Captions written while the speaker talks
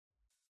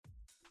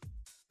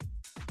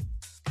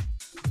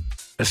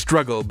A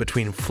struggle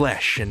between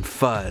flesh and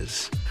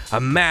fuzz.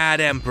 A mad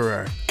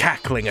emperor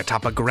cackling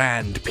atop a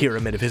grand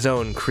pyramid of his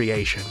own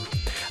creation.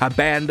 A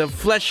band of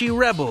fleshy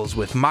rebels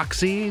with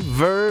moxie,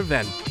 verve,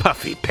 and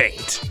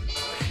puffy-paint.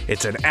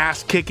 It's an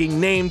ass-kicking,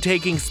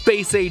 name-taking,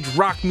 space-age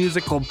rock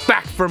musical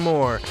back for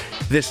more.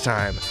 This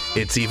time,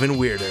 it's even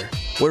weirder.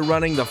 We're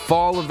running the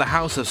Fall of the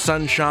House of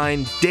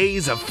Sunshine,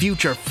 Days of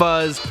Future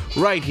Fuzz,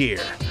 right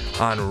here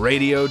on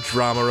Radio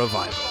Drama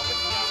Revival.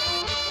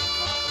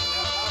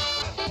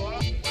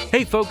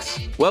 Hey folks,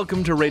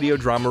 welcome to Radio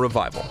Drama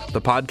Revival, the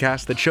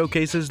podcast that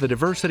showcases the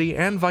diversity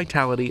and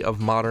vitality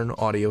of modern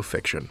audio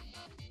fiction.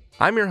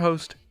 I'm your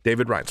host,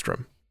 David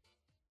Reinstrom.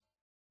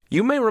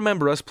 You may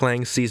remember us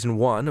playing Season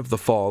 1 of The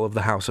Fall of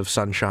the House of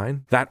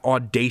Sunshine, that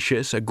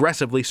audacious,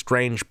 aggressively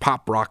strange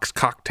pop rock's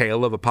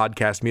cocktail of a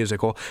podcast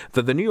musical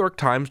that the New York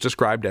Times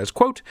described as,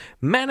 quote,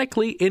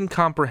 manically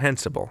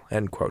incomprehensible,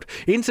 end quote.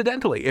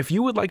 Incidentally, if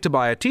you would like to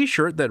buy a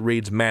t-shirt that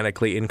reads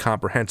manically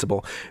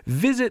incomprehensible,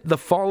 visit the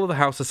Fall of the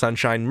House of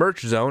Sunshine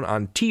merch zone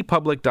on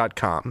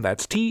teepublic.com.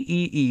 That's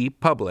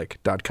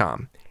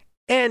teepublic.com.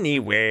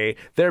 Anyway,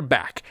 they're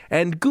back,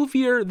 and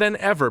goofier than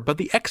ever, but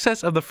the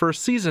excess of the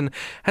first season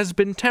has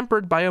been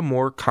tempered by a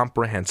more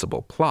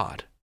comprehensible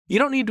plot. You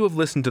don't need to have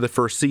listened to the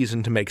first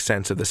season to make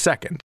sense of the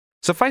second.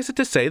 Suffice it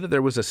to say that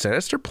there was a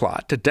sinister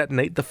plot to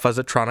detonate the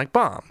fuzzatronic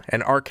bomb,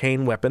 an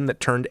arcane weapon that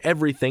turned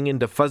everything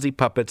into fuzzy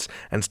puppets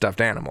and stuffed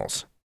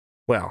animals.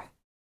 Well,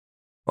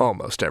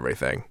 almost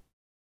everything.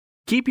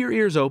 Keep your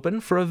ears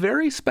open for a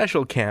very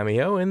special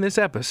cameo in this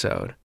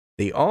episode.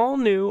 The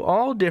all-new,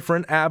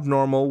 all-different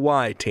Abnormal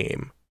Y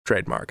Team.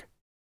 Trademark.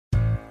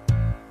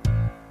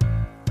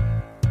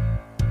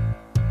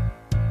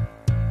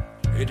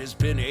 It has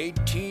been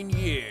 18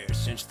 years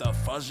since the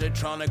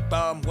fuzzatronic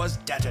bomb was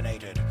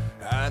detonated,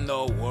 and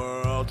the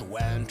world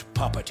went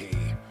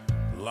puppety.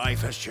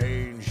 Life has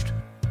changed.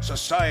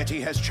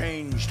 Society has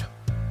changed.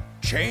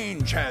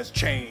 Change has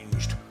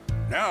changed.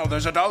 Now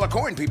there's a dollar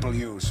coin people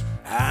use,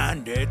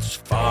 and it's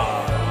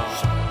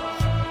fuzz.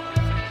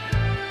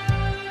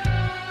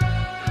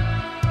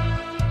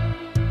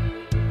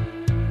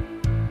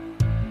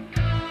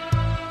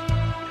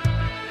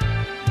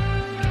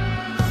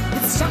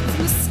 Shot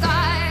from the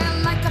sky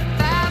like a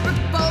fabric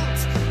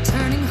bolt,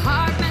 turning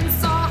hard men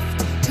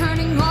soft,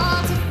 turning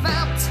all to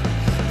felt.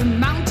 The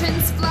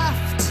mountains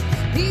fluffed,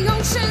 the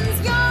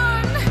oceans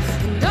yawned,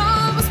 and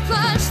all was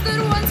plush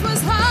that once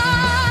was hard.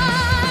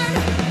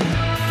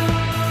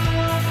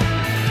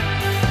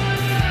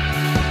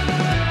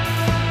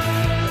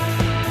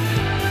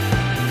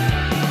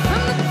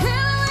 From the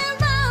pillowy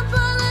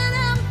rubble an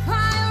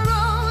empire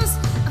rose,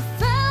 a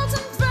felt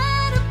and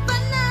threaded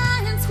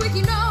banana and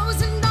squeaky nose,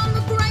 and on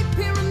the great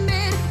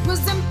pyramid was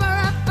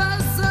Emperor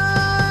Fuzzo.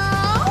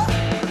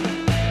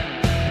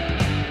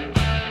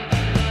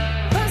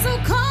 Fuzzo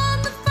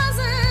called the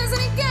fuzzes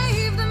and he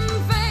gave them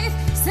faith.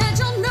 Said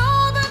you'll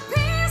know but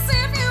peace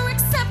if you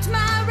accept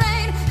my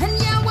reign. And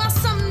yeah, well,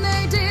 some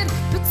they did,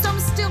 but some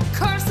still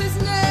curse his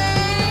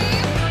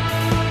name.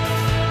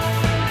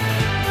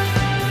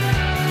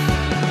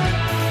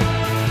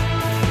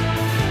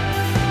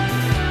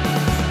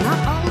 Not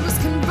all was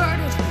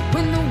converted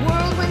when the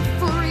world went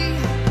free.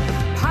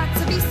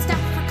 Parts of East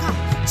Africa,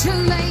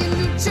 Chile and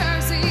New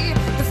Jersey.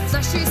 The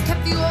fleshies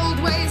kept the old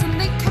ways and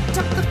they kept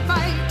up the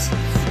fight.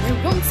 They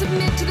won't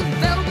submit to the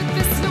velvet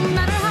fist no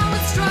matter how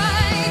it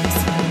strikes.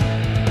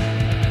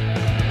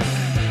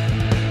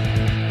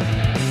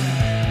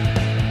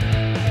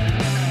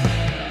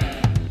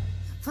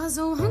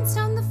 Fuzzo hunts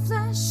down the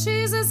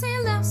fleshies as he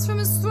laughs from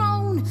his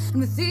throne,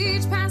 and with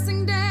each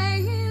passing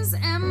day his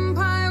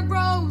empire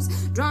grows,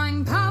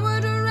 drawing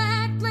power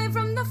directly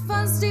from the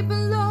fuzz deep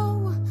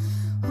below.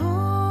 Oh,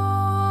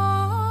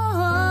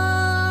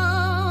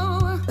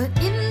 but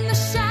in the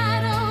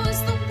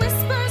shadows the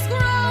whispers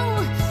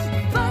grow.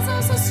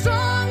 Fuzzo so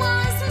strong,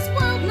 why is this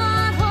world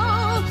not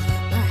whole?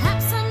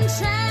 Perhaps some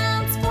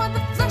chance for the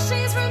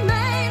fleshies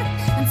remain,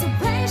 and so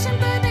patient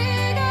but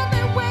eager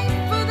they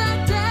wait for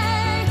that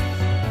day.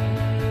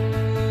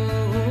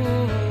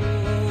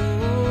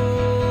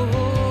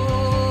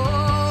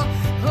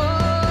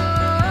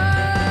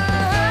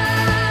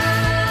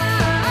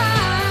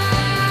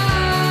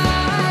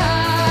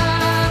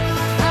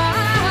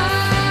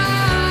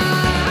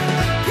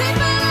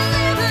 People are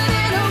living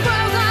in a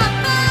world of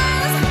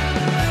fuzz.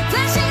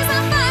 Fleshies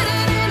are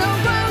fighting in a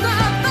world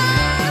of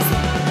fuzz.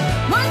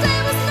 One day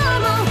was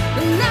normal,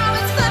 but now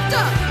it's left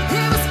up.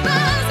 It was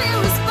fuzz, it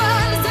was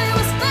fuzz, it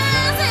was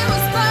fuzz, it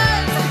was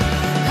fuzz.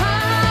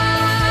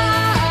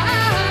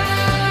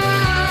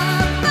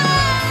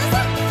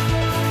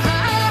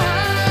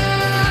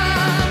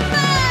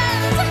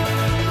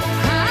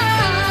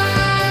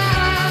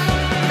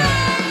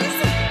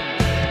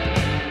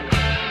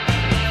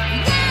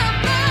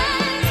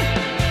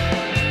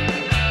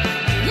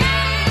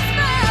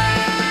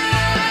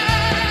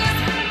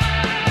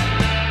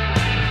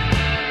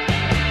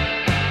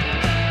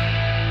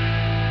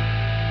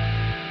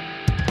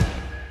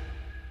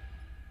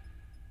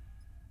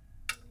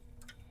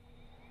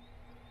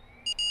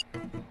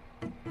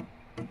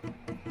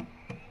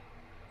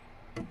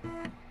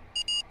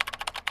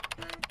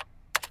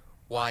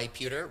 Why,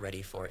 Pewter,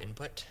 ready for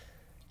input?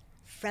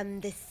 From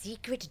the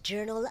secret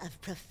journal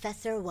of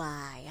Professor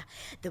Y,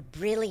 the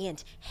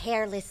brilliant,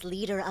 hairless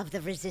leader of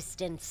the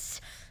resistance.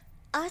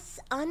 Us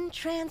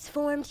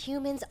untransformed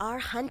humans are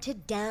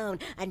hunted down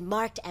and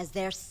marked as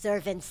their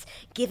servants,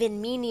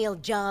 given menial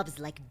jobs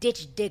like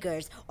ditch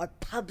diggers or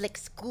public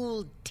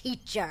school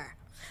teacher.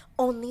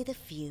 Only the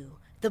few,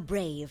 the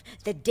brave,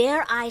 the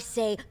dare I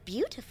say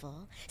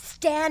beautiful,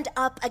 stand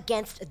up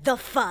against the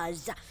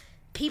fuzz.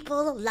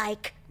 People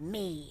like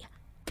me,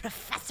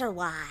 Professor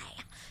Y.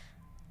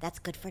 That's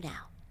good for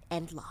now.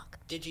 End log.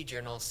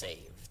 Digijournal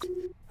saved.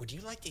 Would you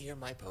like to hear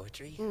my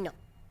poetry? No.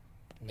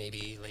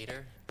 Maybe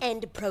later?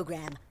 End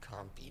program.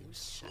 Comp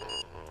use.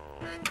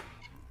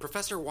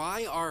 Professor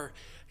Y, our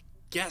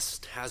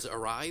guest has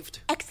arrived.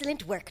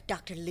 Excellent work,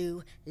 Dr.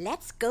 Liu.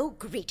 Let's go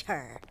greet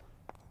her.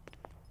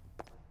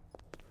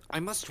 I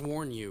must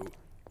warn you,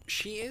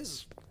 she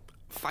is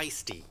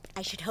feisty.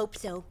 I should hope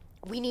so.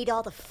 We need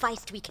all the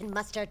feist we can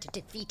muster to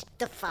defeat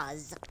the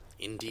fuzz.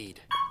 Indeed.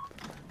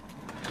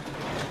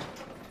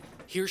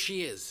 Here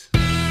she is.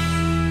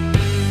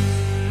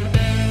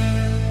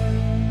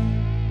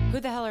 Who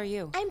the hell are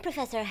you? I'm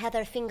Professor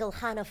Heather Fingal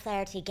Hano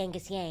Flaherty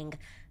Genghis Yang,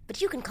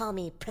 but you can call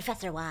me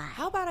Professor Y.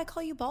 How about I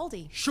call you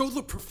Baldy? Show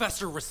the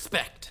professor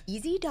respect.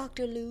 Easy,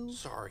 Dr. Liu.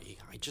 Sorry,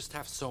 I just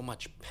have so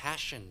much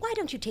passion. Why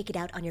don't you take it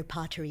out on your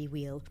pottery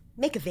wheel?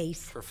 Make a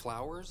vase. For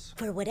flowers?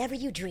 For whatever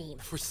you dream.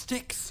 For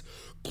sticks.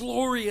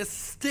 Glorious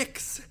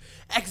sticks.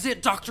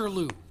 Exit Dr.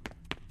 Liu.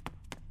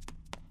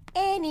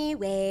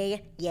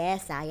 Anyway,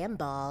 yes, I am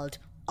bald.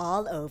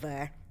 All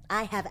over.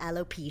 I have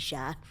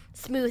alopecia.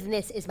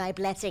 Smoothness is my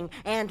blessing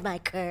and my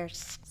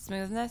curse.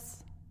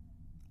 Smoothness?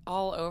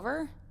 All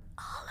over?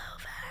 All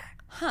over.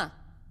 Huh.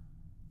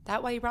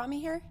 That why you brought me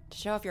here? To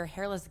show off your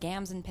hairless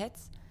gams and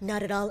pits?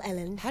 Not at all,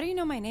 Ellen. How do you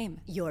know my name?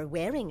 You're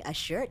wearing a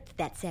shirt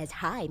that says,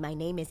 "Hi, my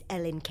name is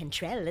Ellen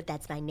Cantrell.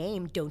 That's my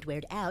name. Don't wear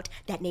it out.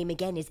 That name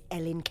again is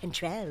Ellen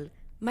Cantrell."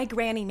 My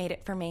granny made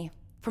it for me.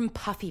 From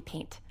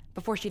puffy-paint.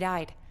 Before she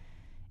died.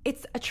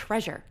 It's a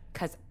treasure,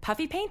 because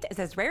puffy-paint is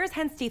as rare as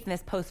hen's teeth in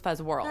this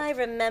post-fuzz world. I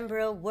remember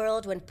a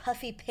world when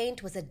puffy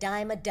paint was a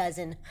dime a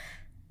dozen.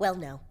 Well,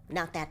 no,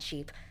 not that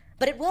cheap.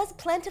 But it was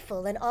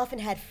plentiful and often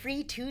had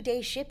free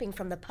 2-day shipping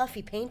from the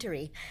Puffy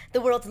Paintery,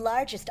 the world's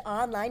largest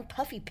online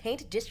puffy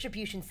paint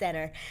distribution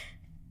center.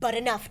 But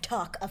enough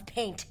talk of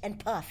paint and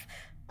puff.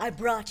 I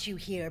brought you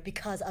here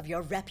because of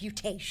your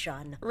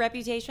reputation.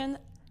 Reputation?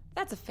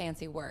 That's a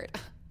fancy word.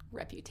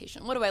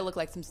 Reputation. What do I look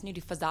like, some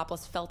snooty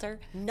Fuzzopolis filter?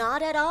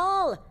 Not at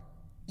all.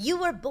 You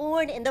were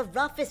born in the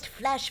roughest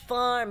flesh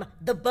farm,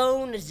 the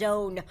bone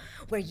zone,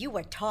 where you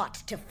were taught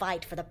to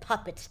fight for the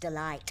puppet's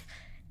delight.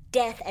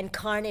 Death and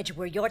carnage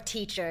were your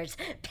teachers,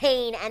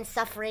 pain and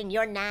suffering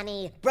your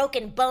nanny,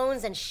 broken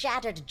bones and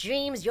shattered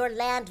dreams your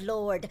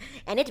landlord,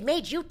 and it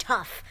made you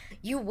tough.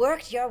 You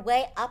worked your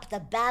way up the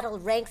battle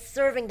ranks,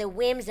 serving the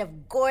whims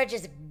of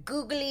gorgeous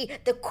Googly,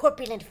 the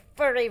corpulent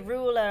furry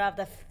ruler of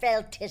the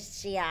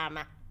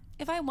Felticium.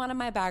 If I wanted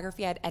my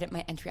biography, I'd edit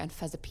my entry on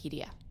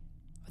Fuzzopedia.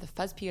 With a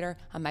fuzz pewter,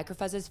 on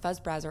microfuzz's fuzz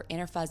browser,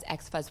 inner fuzz,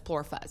 x fuzz,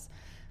 plur fuzz.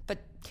 But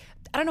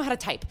I don't know how to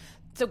type.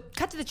 So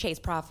cut to the chase,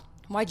 Prof.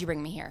 Why'd you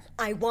bring me here?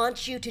 I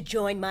want you to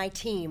join my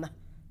team,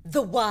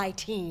 the Y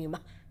team,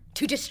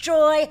 to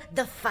destroy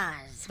the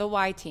fuzz. The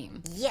Y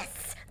team.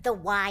 Yes, the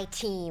Y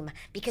team,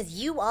 because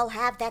you all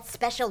have that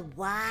special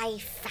Y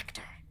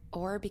factor.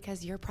 Or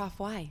because you're Prof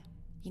Y.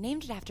 You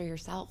named it after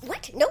yourself.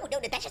 What? No,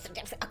 that's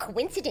just a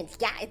coincidence.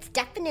 Yeah, it's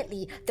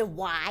definitely the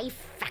Y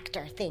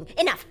factor thing.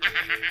 Enough.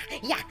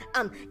 Yeah,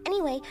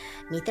 anyway,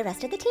 meet the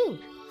rest of the team.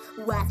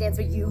 Y stands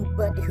for you,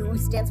 but who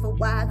stands for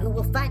why? Who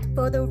will fight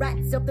for the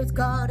rights of those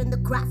caught in the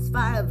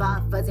crossfire of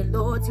our fuzzy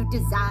lords who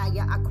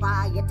desire our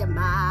quiet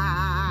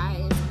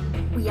demise?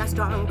 We are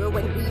stronger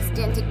when we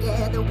stand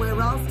together.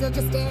 We're all still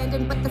just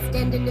standing, but the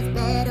standing is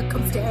better.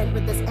 Come stand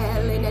with us,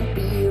 Ellen, and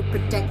be a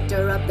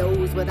protector of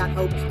those without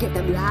hope. Give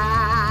them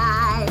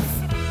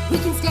life. We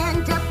can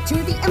stand up to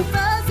the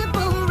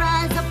impossible.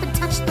 Rise up and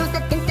touch those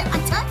that think they're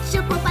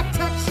untouchable. By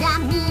touch, I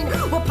mean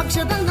we'll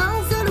puncture the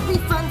lungs. It'll be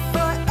fun for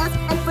us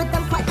and for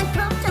them quite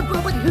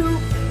uncomfortable. But who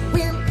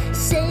will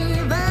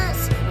save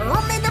us?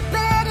 Only the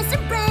baddest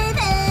and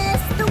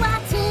bravest. The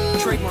Y team.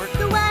 Trademark.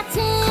 The Y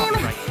team.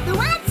 Copyright. The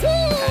Y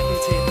team.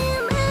 Patented.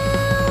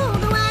 Oh,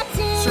 the Y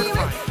team.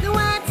 Certified. The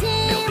Y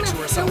team. Mailed it to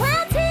herself. The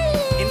Y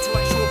team.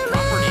 Intellectual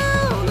property.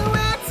 Oh, the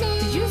Y team.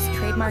 Did you just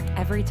trademark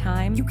every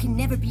time? You can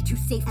never be too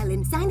safe,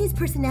 Ellen. Sign these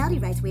personality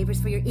rights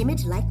waivers for your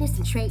image, likeness,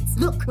 and traits.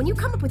 Look, when you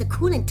come up with a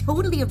cool and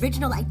totally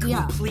original idea.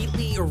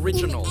 Completely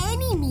original. In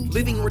any media.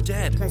 Living or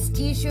dead. Plus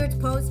t-shirts,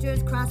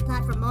 posters,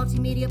 cross-platform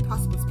multimedia,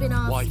 possible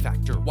spin-offs. Y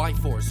Factor, Y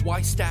Force,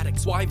 Y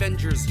Statics, Y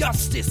Vengers,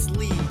 Justice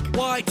League,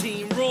 Y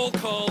Team, Roll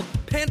Call,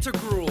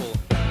 Pantagruel.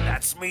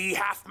 That's me,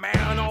 half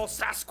man, all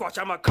Sasquatch.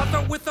 I'm a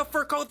cutter with a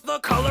fur coat the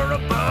color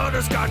of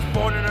butterscotch.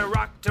 Born in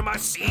Iraq to my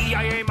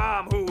CIA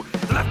mom, who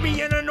left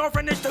me in an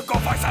orphanage to go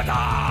fight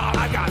Saddam.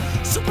 I got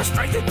super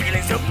strength and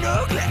feelings of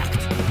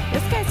neglect.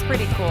 This guy's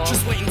pretty cool.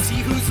 Just wait and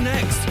see who's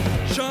next.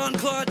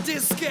 Jean-Claude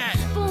Disquette.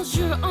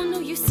 Bonjour, oh no,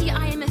 you see,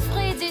 I am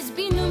afraid there's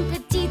been un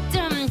petit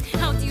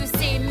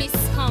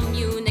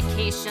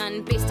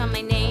communication based on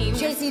my name.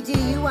 JCD,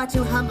 you are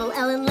too humble,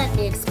 Ellen, let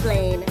me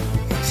explain.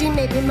 She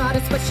may be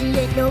modest, but she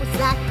ain't no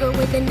slacker.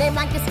 With a name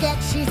like a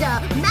sketch, she's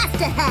a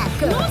master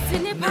hacker.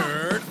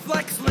 Nerd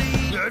Flexly!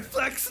 Nerd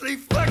Flexly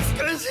flex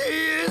cause he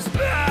is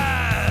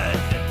bad!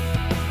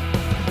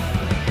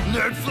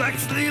 Nerd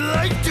Flexly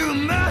like do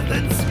math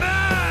and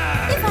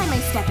smash! If I may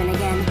step in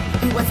again,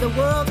 he was the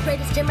world's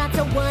greatest gym rat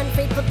till one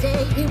fateful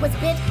day. He was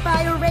bit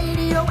by a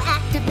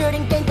radioactive nerd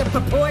and gained the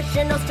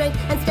proportional strength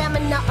and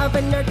stamina of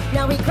a nerd.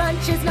 Now he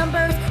crunches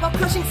numbers while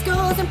crushing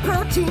skulls and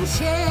protein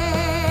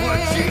shakes. What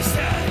she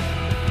said!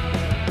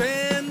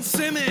 Ben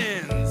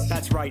Simmons!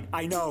 That's right,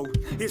 I know.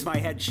 Here's my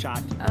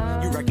headshot.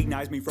 You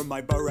recognize me from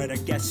my Beretta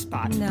guest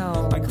spot.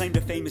 No. My claim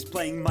to fame is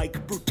playing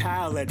Mike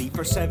Brutality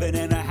for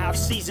 7.5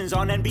 seasons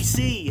on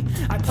NBC.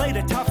 I played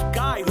a tough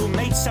guy who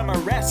made some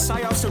arrests.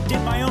 I also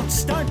did my own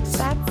stunts.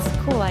 That's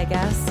cool, I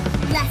guess.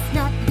 Last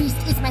not least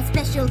is my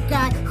special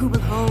guy who will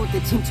hold the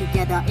team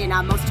together in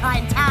our most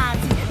trying times.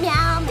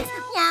 Meow mix,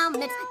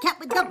 cat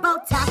with the bow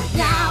tie.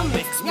 Meow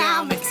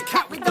mix,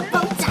 cat with the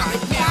bow tie.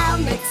 Meow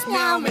mix,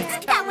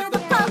 cat with the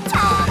bow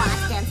tie. Y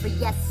stands for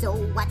yes, so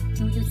what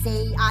do you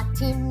say? Our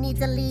team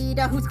needs a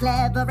leader who's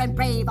clever and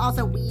brave.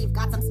 Also, we've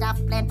got some stuff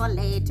planned for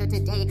later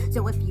today.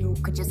 So if you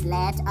could just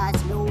let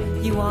us know.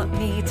 You want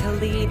me to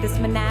lead this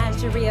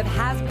menagerie of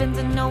has-beens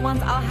and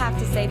no-ones? I'll have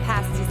to say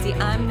pass. You see,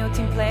 I'm no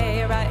team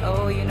player, I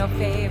owe you no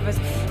favors,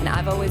 and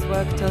I've always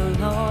worked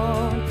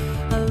alone.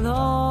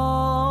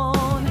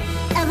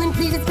 Ellen,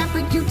 please, it's time for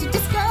you to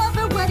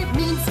discover what it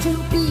means to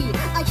be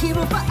a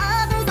hero for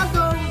others.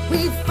 Although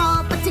we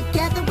fall, but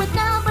together with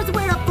numbers,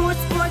 we're a force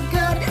for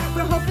good.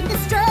 We're hoping to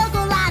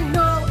struggle, I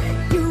know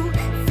you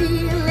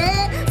feel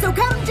it. So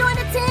come join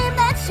a team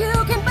that you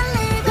can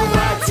believe in. The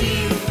white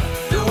team,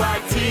 the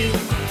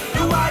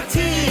white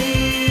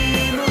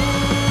team,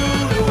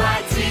 ooh, the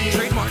white team,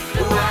 Trademark.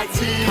 the white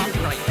team,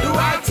 Copyright. the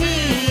white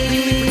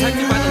team,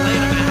 Protected by the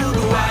Lanham Act.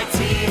 the white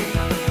team,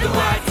 the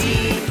white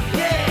team,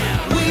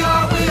 yeah, we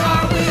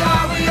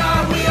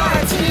are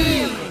a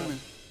team.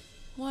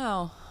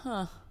 Wow,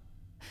 huh.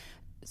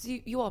 So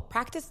you all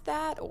practiced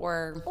that,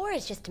 or? Or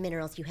it's just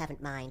minerals you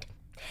haven't mined.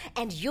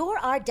 And you're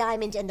our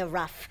diamond in the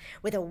rough.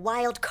 With a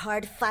wild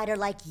card fighter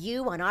like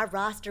you on our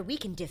roster, we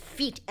can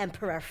defeat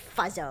Emperor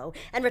Fuzzo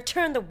and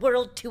return the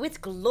world to its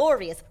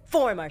glorious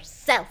former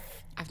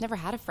self. I've never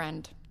had a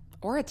friend,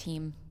 or a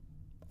team,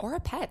 or a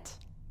pet,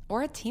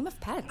 or a team of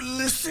pets.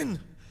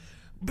 Listen,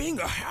 being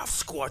a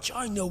half-squatch,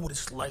 I know what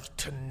it's like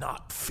to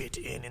not fit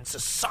in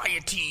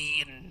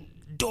society and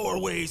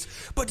doorways.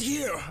 But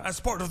here, as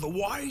part of the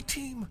Y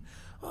team,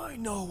 I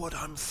know what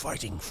I'm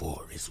fighting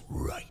for is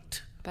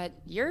right. But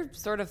you're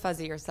sort of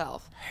fuzzy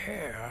yourself.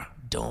 Hair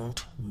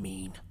don't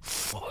mean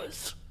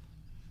fuzz.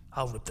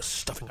 I'll rip the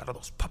stuffing out of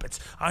those puppets.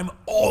 I'm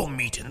all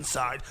meat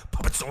inside.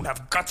 Puppets don't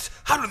have guts.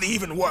 How do they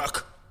even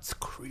work? It's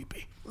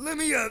creepy. Let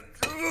me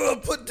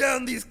put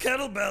down these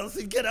kettlebells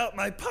and get out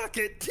my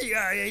pocket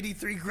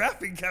TI-83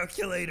 graphing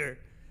calculator.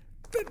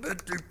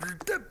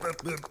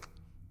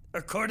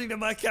 According to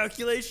my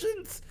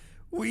calculations,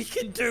 we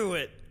can do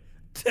it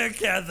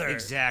together.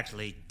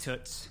 Exactly,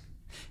 Toots.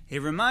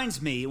 It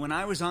reminds me when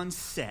I was on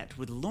set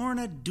with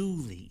Lorna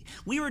Dooley.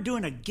 We were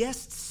doing a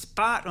guest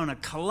spot on a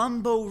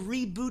Columbo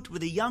reboot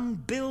with a young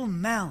Bill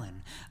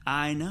Mallon.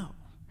 I know.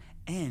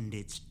 And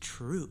it's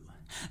true.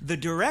 The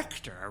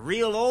director, a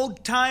real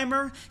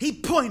old-timer, he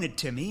pointed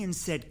to me and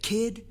said,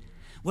 "Kid,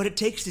 what it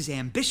takes is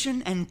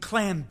ambition and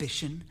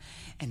clambition,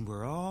 and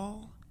we're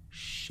all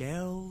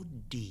shell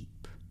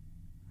deep."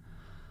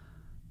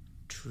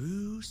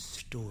 True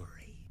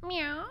story.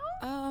 Meow.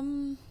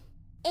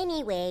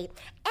 Anyway,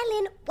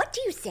 Ellen, what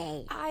do you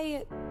say?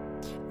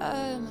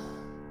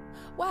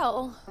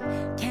 Well,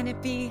 can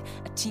it be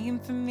a team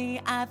for me?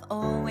 I've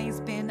always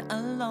been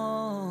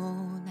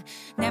alone.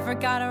 Never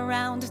got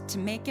around to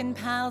making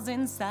pals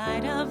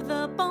inside of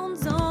the bone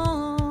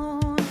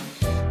zone.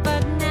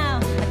 But now,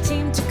 a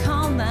team to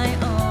call my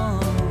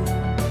own.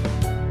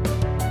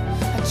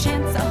 A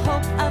chance, a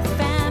hope, a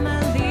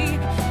family.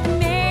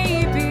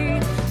 Maybe,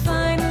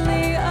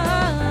 finally,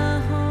 a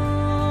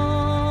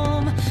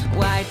home.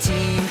 Why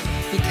team?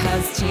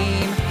 Because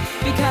team.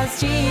 Because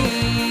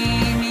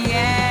team,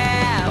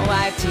 yeah.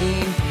 Why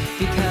team?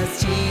 Because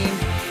team.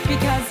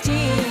 Because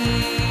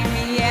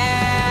team,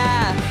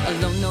 yeah.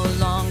 Alone no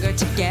longer,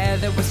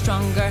 together we're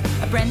stronger.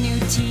 A brand new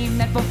team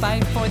that will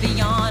fight for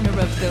the honor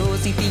of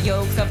those neath the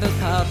yokes of those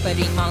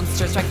puppety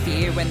monsters. Strike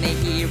fear when they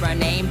hear our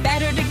name.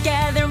 Better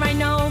together, I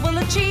know we'll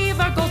achieve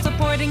our goal.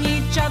 Supporting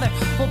each other,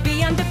 we'll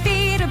be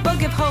undefeatable.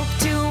 Give hope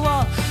to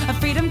all, a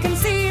freedom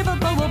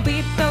conceivable. We'll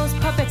beat those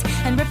puppets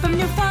and rip them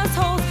new fuzz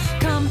holes.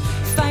 Come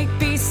fight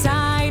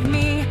beside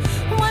me.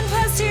 1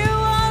 + 2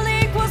 all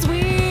equals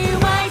we.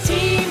 Why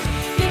team?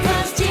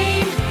 Because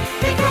team.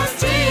 Because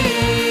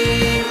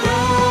team.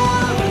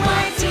 Oh,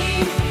 why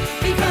team?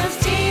 Because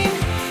team.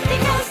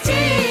 Because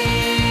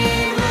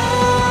team.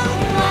 Oh,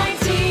 why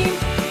team?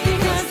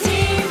 Because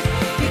team.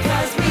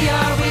 Because we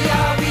are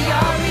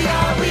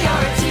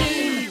a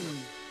team.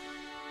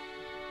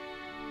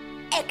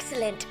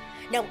 Excellent.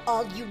 Now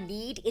all you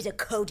need is a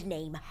code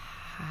name.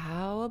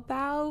 How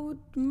about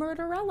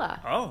Murderella?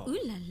 Oh. Ooh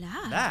la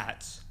la.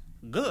 That's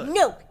good.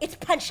 No, it's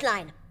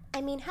Punchline. I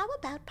mean, how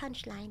about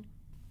Punchline?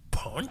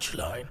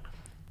 Punchline?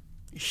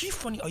 Is she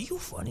funny? Are you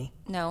funny?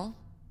 No.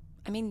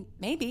 I mean,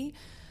 maybe.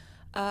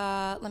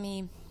 Let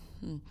me...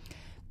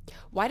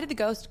 Why did the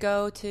ghost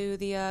go to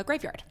the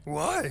graveyard?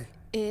 Why?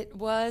 It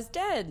was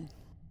dead.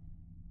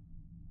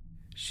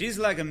 She's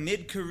like a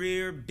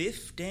mid-career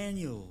Biff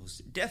Daniels.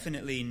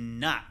 Definitely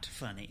not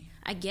funny.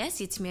 I guess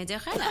it's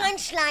Murderella.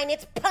 Punchline,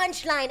 it's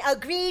Punchline.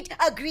 Agreed.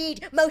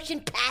 Motion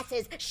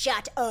passes.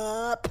 Shut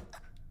up.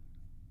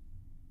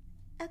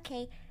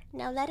 Okay,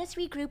 now let us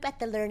regroup at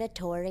the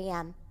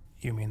Learnatorium.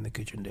 You mean the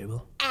kitchen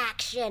table?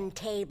 Action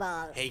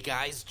table. Hey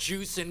guys,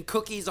 juice and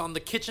cookies on the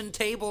kitchen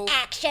table.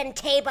 Action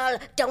table.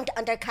 Don't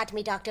undercut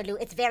me, Dr. Lou.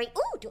 It's very...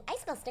 Ooh, do I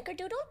smell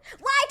snickerdoodle?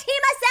 Y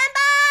team assemble!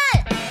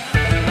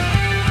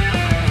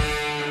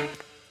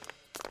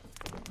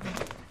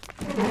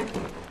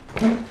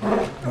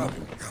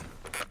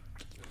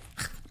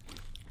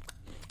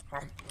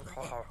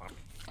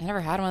 I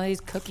never had one of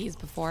these cookies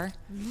before.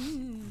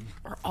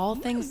 Are all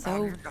things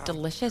so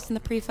delicious in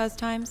the pre-fuzz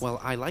times? Well,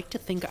 I like to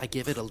think I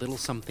give it a little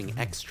something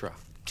extra.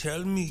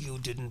 Tell me you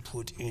didn't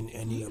put in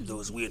any of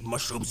those weird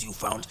mushrooms you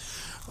found.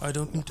 I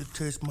don't need to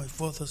taste my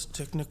father's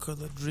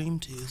Technicolor Dream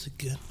Tears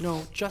again.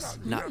 No,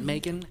 just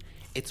nutmeggin'.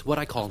 It's what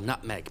I call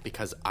nutmeg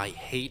because I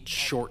hate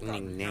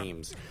shortening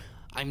names.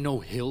 I'm no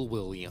Hill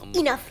William.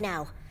 Enough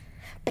now.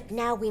 But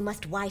now we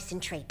must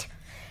concentrate.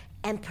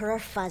 Emperor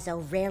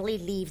Fuzzo rarely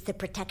leaves the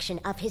protection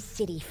of his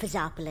city,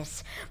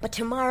 Fuzzopolis. But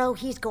tomorrow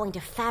he's going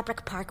to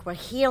Fabric Park where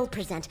he'll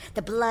present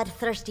the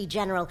bloodthirsty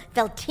general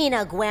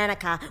Veltina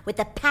Guernica with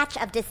the patch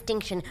of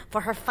distinction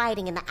for her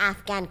fighting in the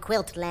Afghan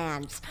quilt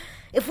lands.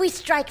 If we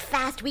strike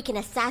fast, we can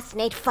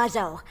assassinate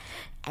Fuzzo.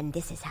 And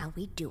this is how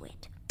we do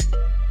it.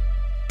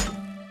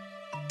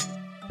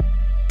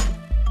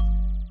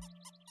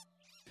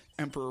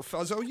 Emperor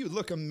Fuzzo, you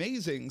look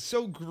amazing.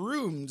 So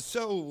groomed,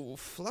 so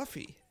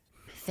fluffy.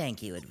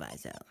 Thank you,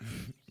 Adviso.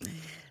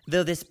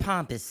 Though this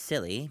pomp is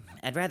silly,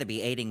 I'd rather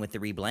be aiding with the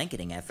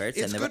reblanketing efforts.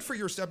 It's good for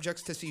your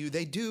subjects to see you.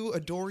 They do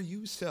adore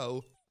you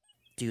so.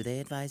 Do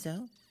they,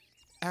 Adviso?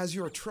 As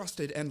your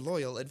trusted and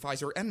loyal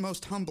advisor and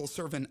most humble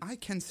servant, I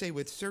can say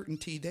with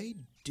certainty they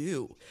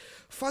do.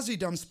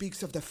 Fuzzydom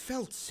speaks of the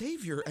felt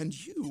savior, and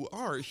you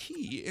are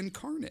he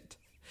incarnate.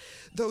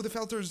 Though the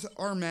Felters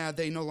are mad,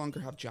 they no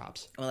longer have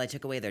jobs. Well, I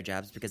took away their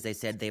jobs because they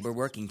said they were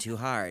working too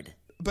hard.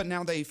 But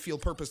now they feel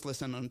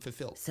purposeless and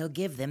unfulfilled. So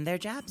give them their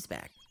jobs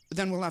back.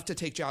 Then we'll have to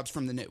take jobs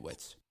from the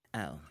nitwits.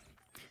 Oh.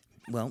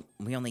 Well,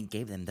 we only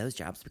gave them those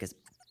jobs because...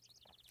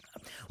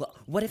 Well,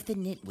 what if the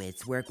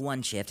nitwits work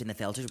one shift and the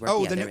Felters work the other?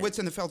 Oh, the nitwits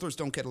and the Felters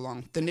don't get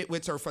along. The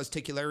nitwits are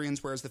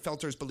fuzzticularians, whereas the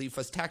Felters believe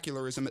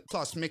fuzztacularism,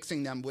 plus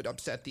mixing them would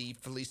upset the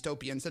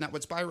Philistopians, and that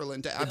would spiral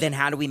into... Then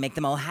how do we make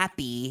them all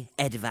happy,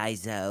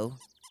 Adviso?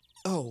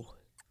 Oh,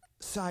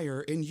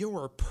 sire, in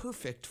your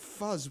perfect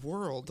fuzz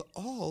world,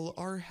 all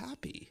are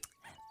happy.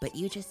 But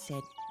you just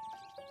said...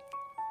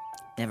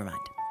 Never mind.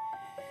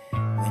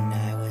 When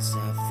I was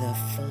of the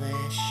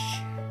flesh,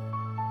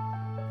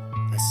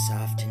 a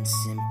soft and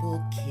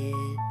simple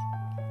kid,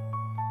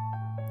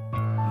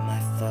 my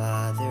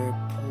father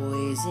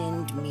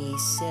poisoned me,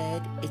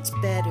 said it's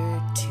better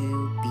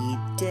to be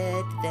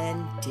dead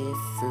than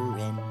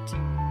different.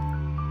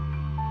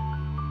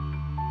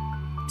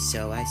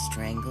 So I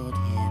strangled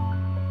him.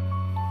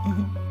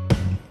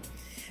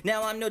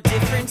 Now I'm no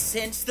different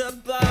since the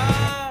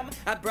bomb.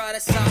 I brought a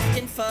soft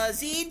and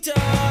fuzzy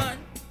dawn.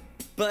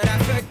 But I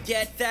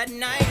forget that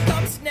night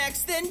comes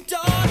next, then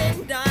dawn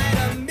and night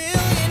a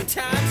million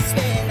times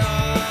spin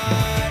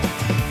on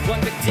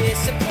one big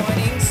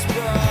disappointing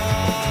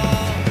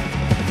sprawl.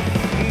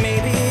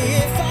 Maybe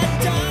if I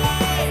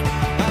died,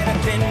 I'd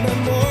have been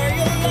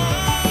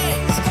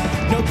memorialized.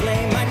 No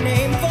blame, my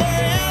name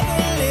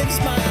forever lives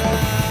my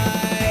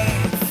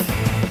life.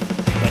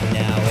 But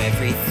now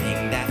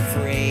everything that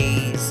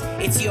phrase,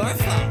 it's your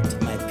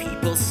fault, my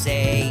people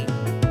say.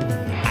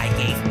 I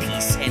gave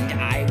peace and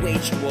I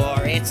waged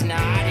war. It's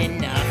not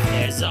enough,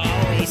 there's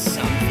always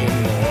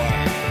something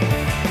more.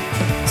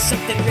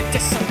 Something ripped or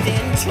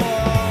something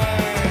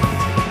torn.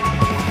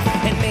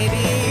 And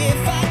maybe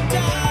if I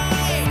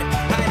died,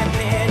 I'd have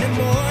been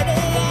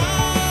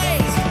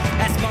immortalized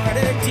as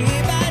martyr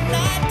deep and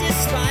not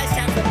despised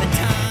half of the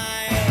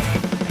time.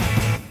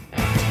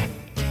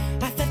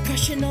 I thought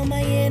crushing all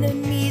my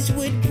enemies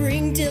would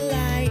bring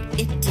delight,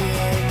 it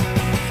did.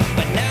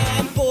 But now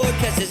I'm bored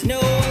cause there's no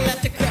one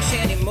left to crush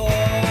anymore.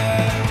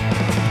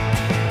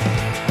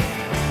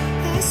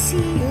 I see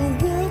your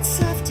world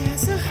soft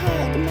as a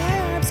hug. My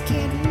arms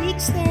can't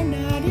reach, they're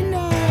not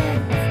enough.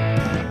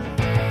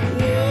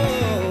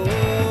 Whoa.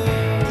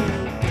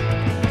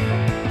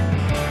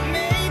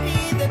 Maybe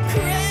the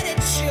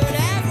credits should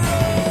have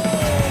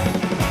rolled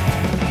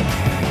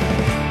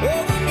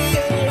over me a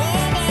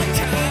long, long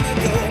time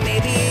ago.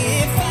 Maybe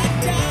if I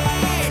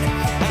died,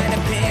 I'd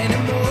have been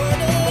immortal.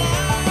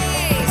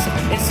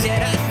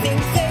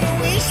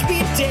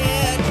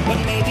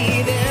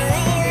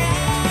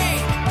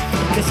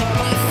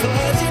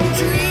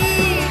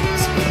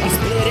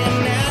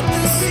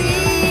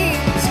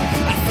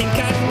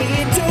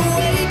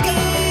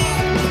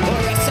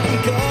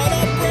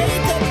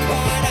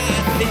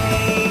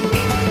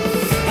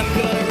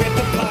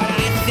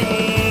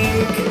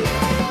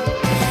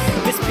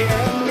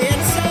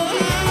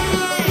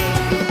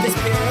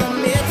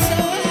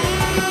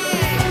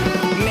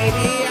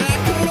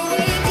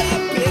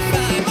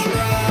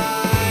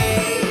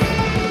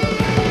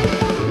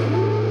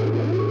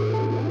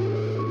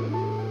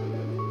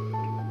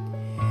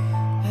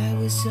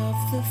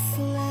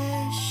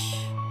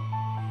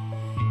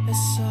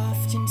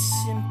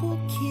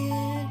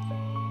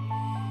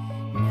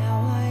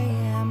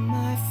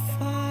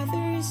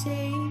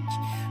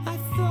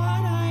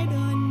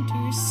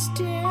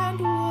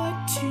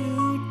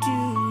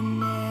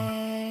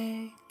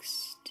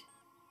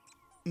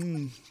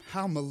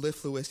 how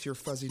mellifluous your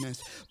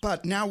fuzziness.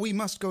 But now we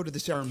must go to the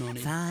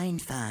ceremony. Fine.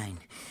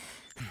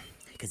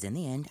 Because in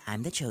the end,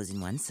 I'm the chosen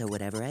one, so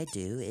whatever I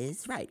do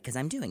is right, because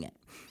I'm doing it.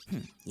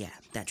 Yeah,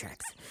 that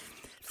tracks.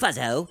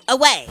 Fuzzo,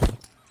 away!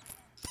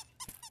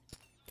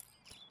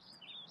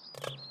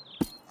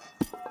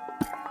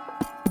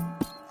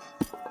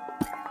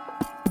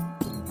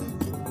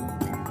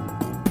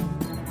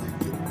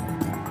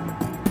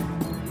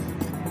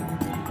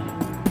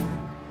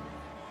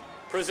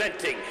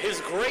 Presenting His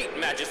Great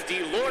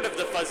Majesty, Lord of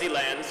the Fuzzy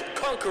Lands,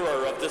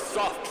 Conqueror of the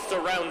Soft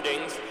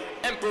Surroundings,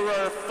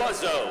 Emperor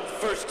Fuzzo,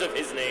 first of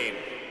his name.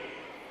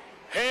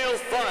 Hail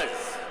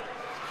Fuzz!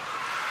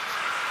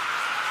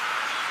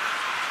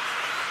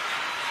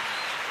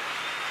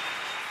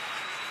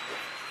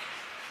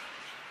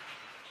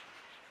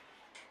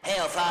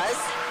 Hail Fuzz!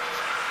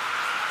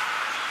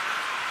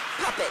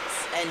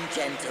 Puppets and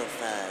gentle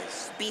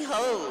Fuzz,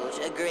 behold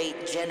a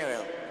great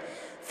general.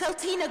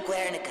 Feltina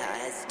Guernica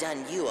has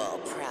done you all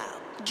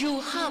proud. You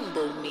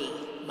humble me,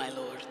 my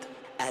lord.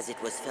 As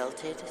it was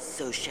felted,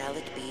 so shall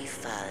it be,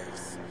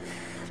 Fuzz.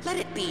 Let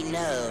it be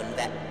known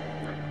that...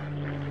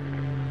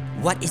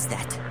 What is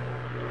that?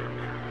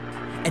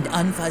 An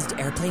unfuzzed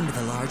airplane with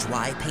a large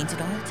Y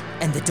painted on it?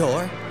 And the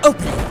door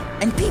opening,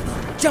 and people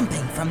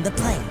jumping from the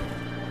plane.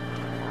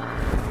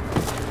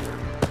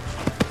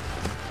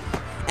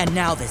 And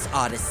now this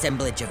odd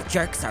assemblage of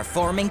jerks are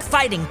forming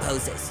fighting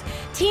poses.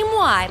 Team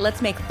Y,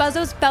 let's make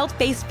Fuzzo's felt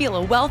face feel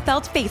a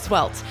well-felt face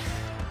welt.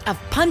 Of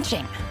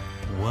punching.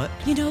 What?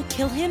 You know,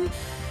 kill him?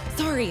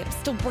 Sorry, I'm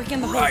still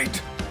working the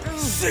Right!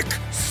 Sic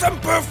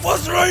semper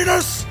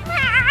Fuzzrinus!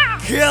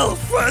 Kill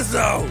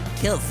Fuzzo!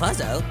 Kill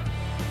Fuzzo?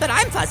 But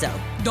I'm Fuzzo.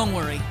 Don't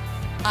worry,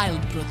 I'll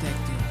protect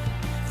you.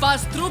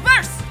 Fuzz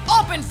troopers,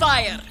 open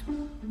fire!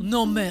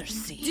 No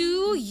mercy.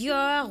 Do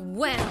your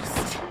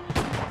worst.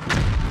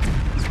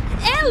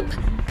 Help!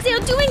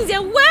 They're doing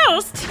their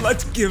worst!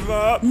 Let's give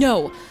up.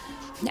 No.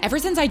 Ever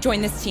since I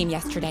joined this team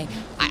yesterday,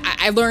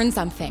 I learned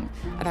something.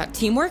 About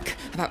teamwork,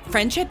 about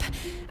friendship,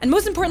 and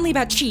most importantly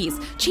about cheese.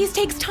 Cheese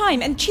takes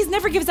time, and cheese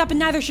never gives up, and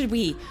neither should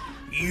we.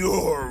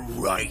 You're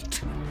right.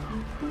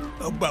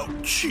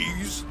 About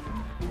cheese.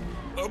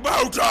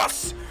 About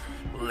us.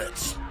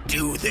 Let's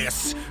do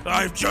this.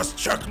 I've just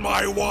checked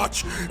my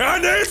watch,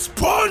 and it's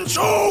punch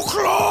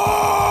o'clock!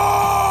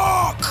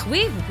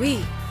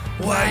 Oui.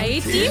 Why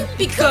team?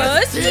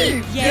 Because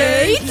team!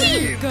 Yay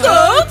team!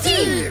 Go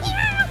team!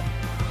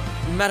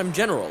 Madam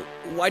General,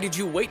 why did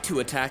you wait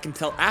to attack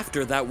until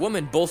after that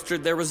woman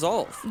bolstered their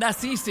resolve?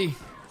 That's easy.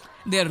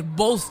 Their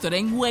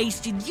bolstering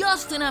wasted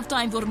just enough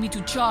time for me to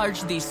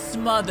charge the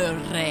smother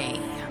ray.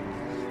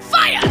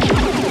 Fire!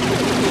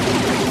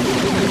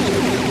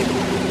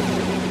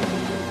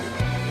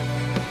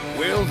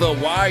 Will the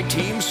Y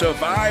team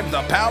survive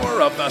the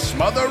power of the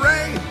smother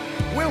ray?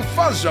 Will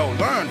Fuzzo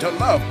learn to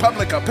love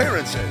public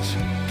appearances?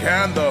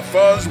 Can the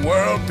Fuzz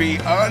world be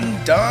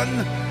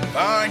undone?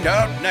 Find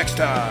out next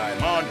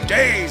time on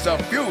Days of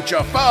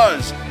Future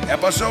Fuzz,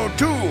 Episode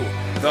 2,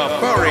 The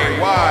Furry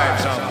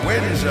Wives of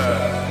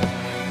Windsor.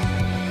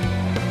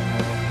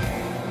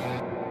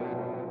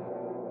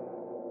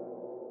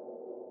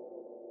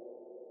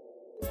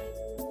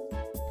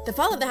 The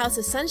Fall of the House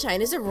of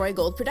Sunshine is a Roy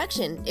Gold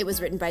production. It was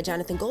written by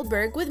Jonathan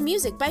Goldberg with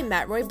music by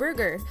Matt Roy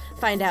Berger.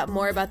 Find out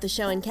more about the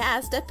show and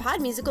cast at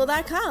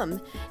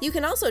podmusical.com. You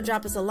can also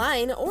drop us a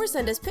line or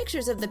send us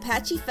pictures of the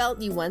patchy felt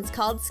you once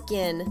called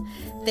skin.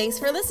 Thanks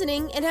for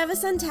listening and have a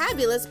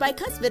suntabulous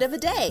bicuspid of a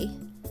day.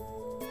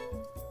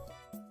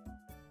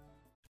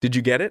 Did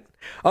you get it?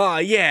 Aw,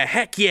 yeah,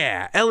 heck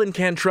yeah! Ellen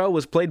Cantrell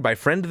was played by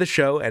friend of the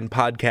show and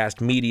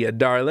podcast media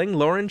darling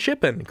Lauren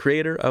Shippen,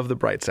 creator of The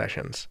Bright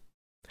Sessions.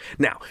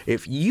 Now,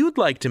 if you'd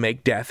like to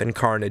make death and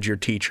carnage your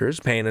teachers,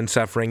 pain and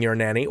suffering your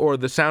nanny, or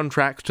the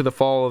soundtracks to The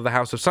Fall of the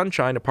House of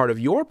Sunshine a part of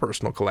your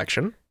personal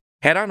collection,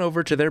 head on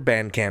over to their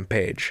Bandcamp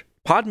page,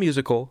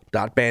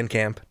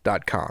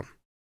 podmusical.bandcamp.com.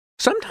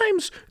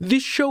 Sometimes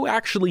this show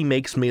actually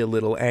makes me a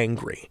little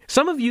angry.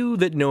 Some of you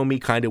that know me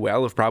kind of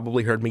well have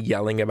probably heard me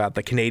yelling about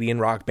the Canadian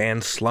rock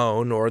band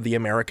Sloan or the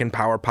American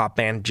power pop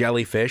band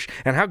Jellyfish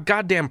and how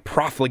goddamn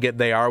profligate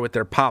they are with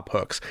their pop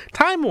hooks.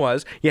 Time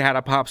was, you had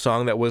a pop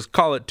song that was,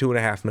 call it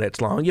 2.5 minutes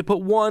long, you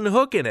put one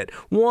hook in it,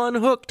 one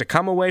hook to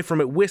come away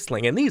from it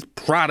whistling, and these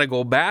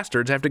prodigal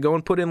bastards have to go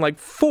and put in like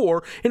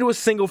 4 into a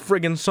single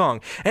friggin' song.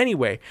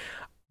 Anyway,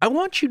 I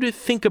want you to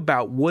think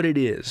about what it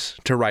is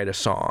to write a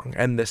song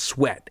and the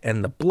sweat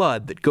and the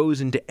blood that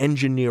goes into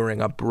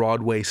engineering a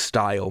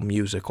Broadway-style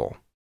musical.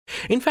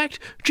 In fact,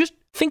 just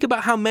think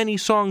about how many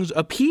songs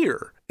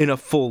appear in a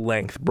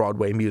full-length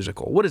Broadway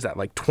musical. What is that,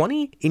 like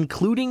 20,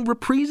 including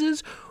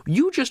reprises?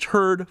 You just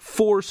heard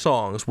 4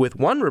 songs with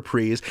 1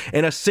 reprise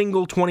in a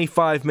single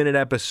 25-minute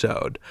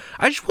episode.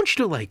 I just want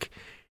you to,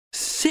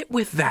 sit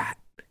with that.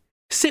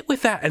 Sit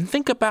with that and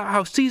think about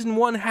how season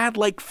 1 had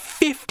like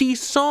 50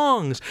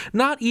 songs,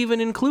 not even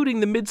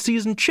including the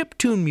mid-season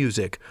chiptune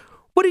music.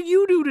 What did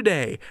you do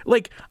today?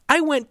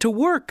 I went to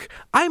work,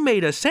 I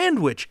made a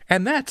sandwich,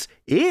 and that's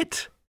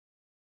it.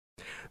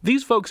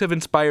 These folks have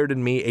inspired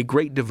in me a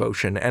great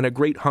devotion and a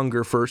great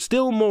hunger for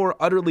still more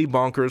utterly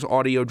bonkers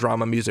audio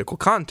drama musical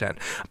content.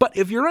 But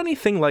if you're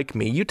anything like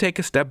me, you take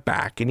a step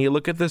back and you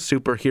look at the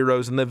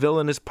superheroes and the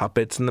villainous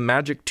puppets and the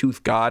magic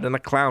tooth god and the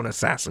clown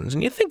assassins,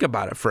 and you think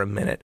about it for a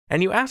minute,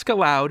 and you ask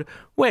aloud,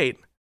 wait,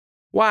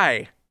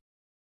 why?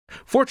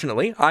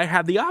 Fortunately, I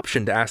had the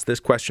option to ask this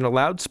question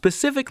aloud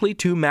specifically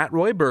to Matt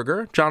Roy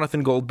Berger,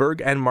 Jonathan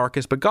Goldberg, and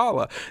Marcus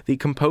Bagala, the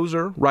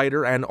composer,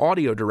 writer, and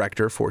audio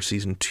director for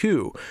Season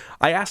 2.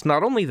 I asked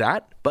not only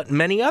that, but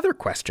many other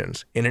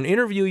questions in an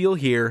interview you'll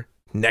hear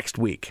next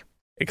week.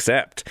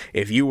 Except,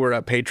 if you were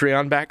a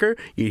Patreon backer,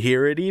 you'd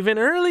hear it even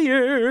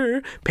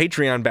earlier.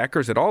 Patreon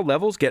backers at all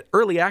levels get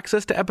early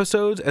access to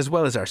episodes, as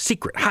well as our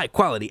secret,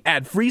 high-quality,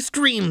 ad-free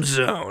stream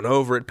zone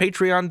over at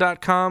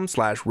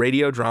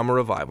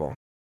patreon.com/radiodramarevival.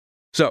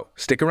 So,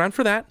 stick around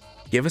for that,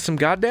 give us some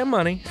goddamn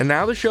money, and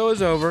now the show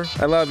is over.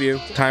 I love you.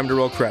 Time to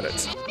roll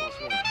credits.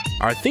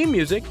 Our theme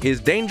music is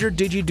Danger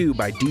Didgeridoo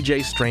by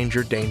DJ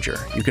Stranger Danger.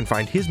 You can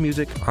find his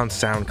music on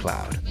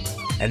SoundCloud.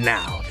 And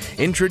now,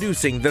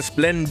 introducing the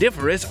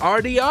splendiferous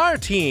RDR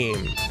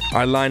team.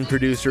 Our line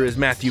producer is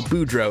Matthew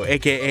Boudreau,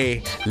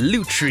 a.k.a.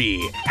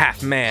 Lutri,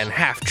 half man,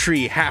 half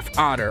tree, half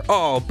otter,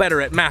 all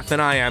better at math than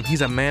I am.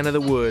 He's a man of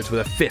the woods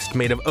with a fist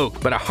made of oak,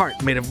 but a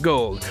heart made of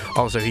gold.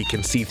 Also, he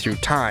can see through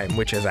time,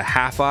 which as a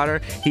half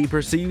otter, he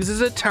perceives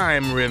as a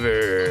time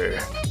river.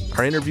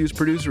 Our interview's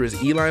producer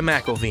is Eli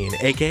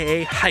McElveen,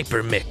 a.k.a.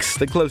 Hypermix,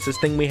 the closest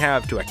thing we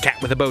have to a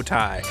cat with a bow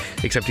tie,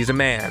 except he's a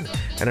man.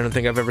 I don't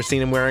think I've ever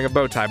seen him wearing a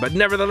bow tie, but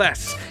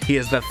nevertheless, he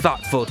is the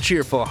thoughtful,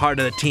 cheerful heart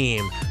of the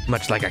team,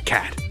 much like a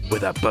cat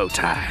with a bow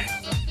tie.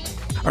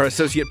 Our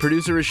associate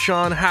producer is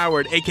Sean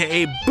Howard,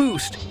 a.k.a.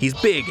 Boost. He's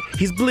big,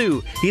 he's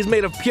blue, he's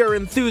made of pure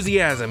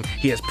enthusiasm,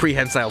 he has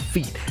prehensile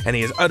feet, and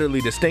he is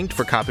utterly distinct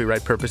for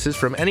copyright purposes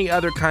from any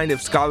other kind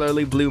of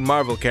scholarly blue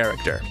Marvel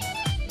character.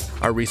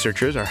 Our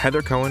researchers are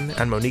Heather Cohen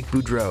and Monique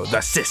Boudreau, the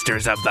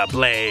Sisters of the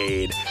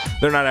Blade.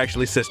 They're not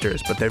actually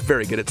sisters, but they're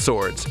very good at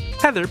swords.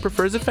 Heather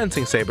prefers a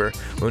fencing saber.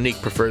 Monique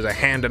prefers a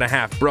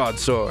hand-and-a-half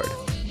broadsword.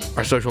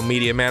 Our social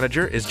media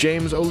manager is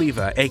James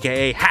Oliva,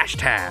 a.k.a.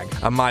 Hashtag,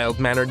 a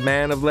mild-mannered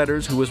man of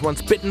letters who was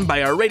once bitten by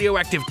a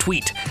radioactive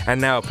tweet and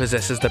now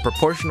possesses the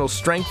proportional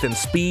strength and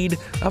speed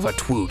of a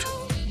twoot.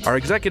 Our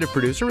executive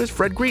producer is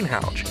Fred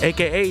Greenhalgh,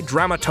 a.k.a.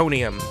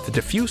 Dramatonium, the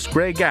diffuse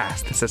gray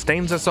gas that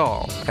sustains us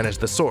all and is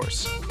the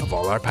source of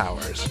all our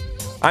powers.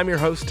 I'm your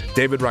host,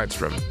 David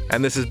Reinstrom,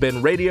 and this has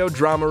been Radio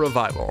Drama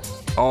Revival.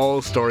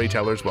 All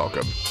storytellers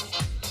welcome.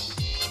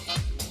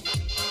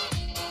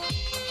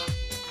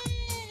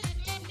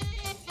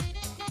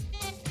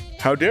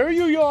 How dare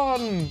you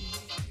yawn?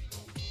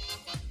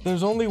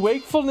 There's only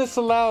wakefulness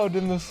allowed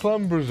in the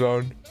slumber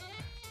zone.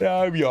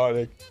 Yeah, I'm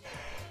yawning.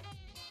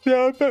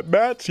 Yeah, I bet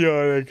Matt's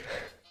yawning.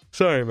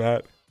 Sorry,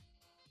 Matt.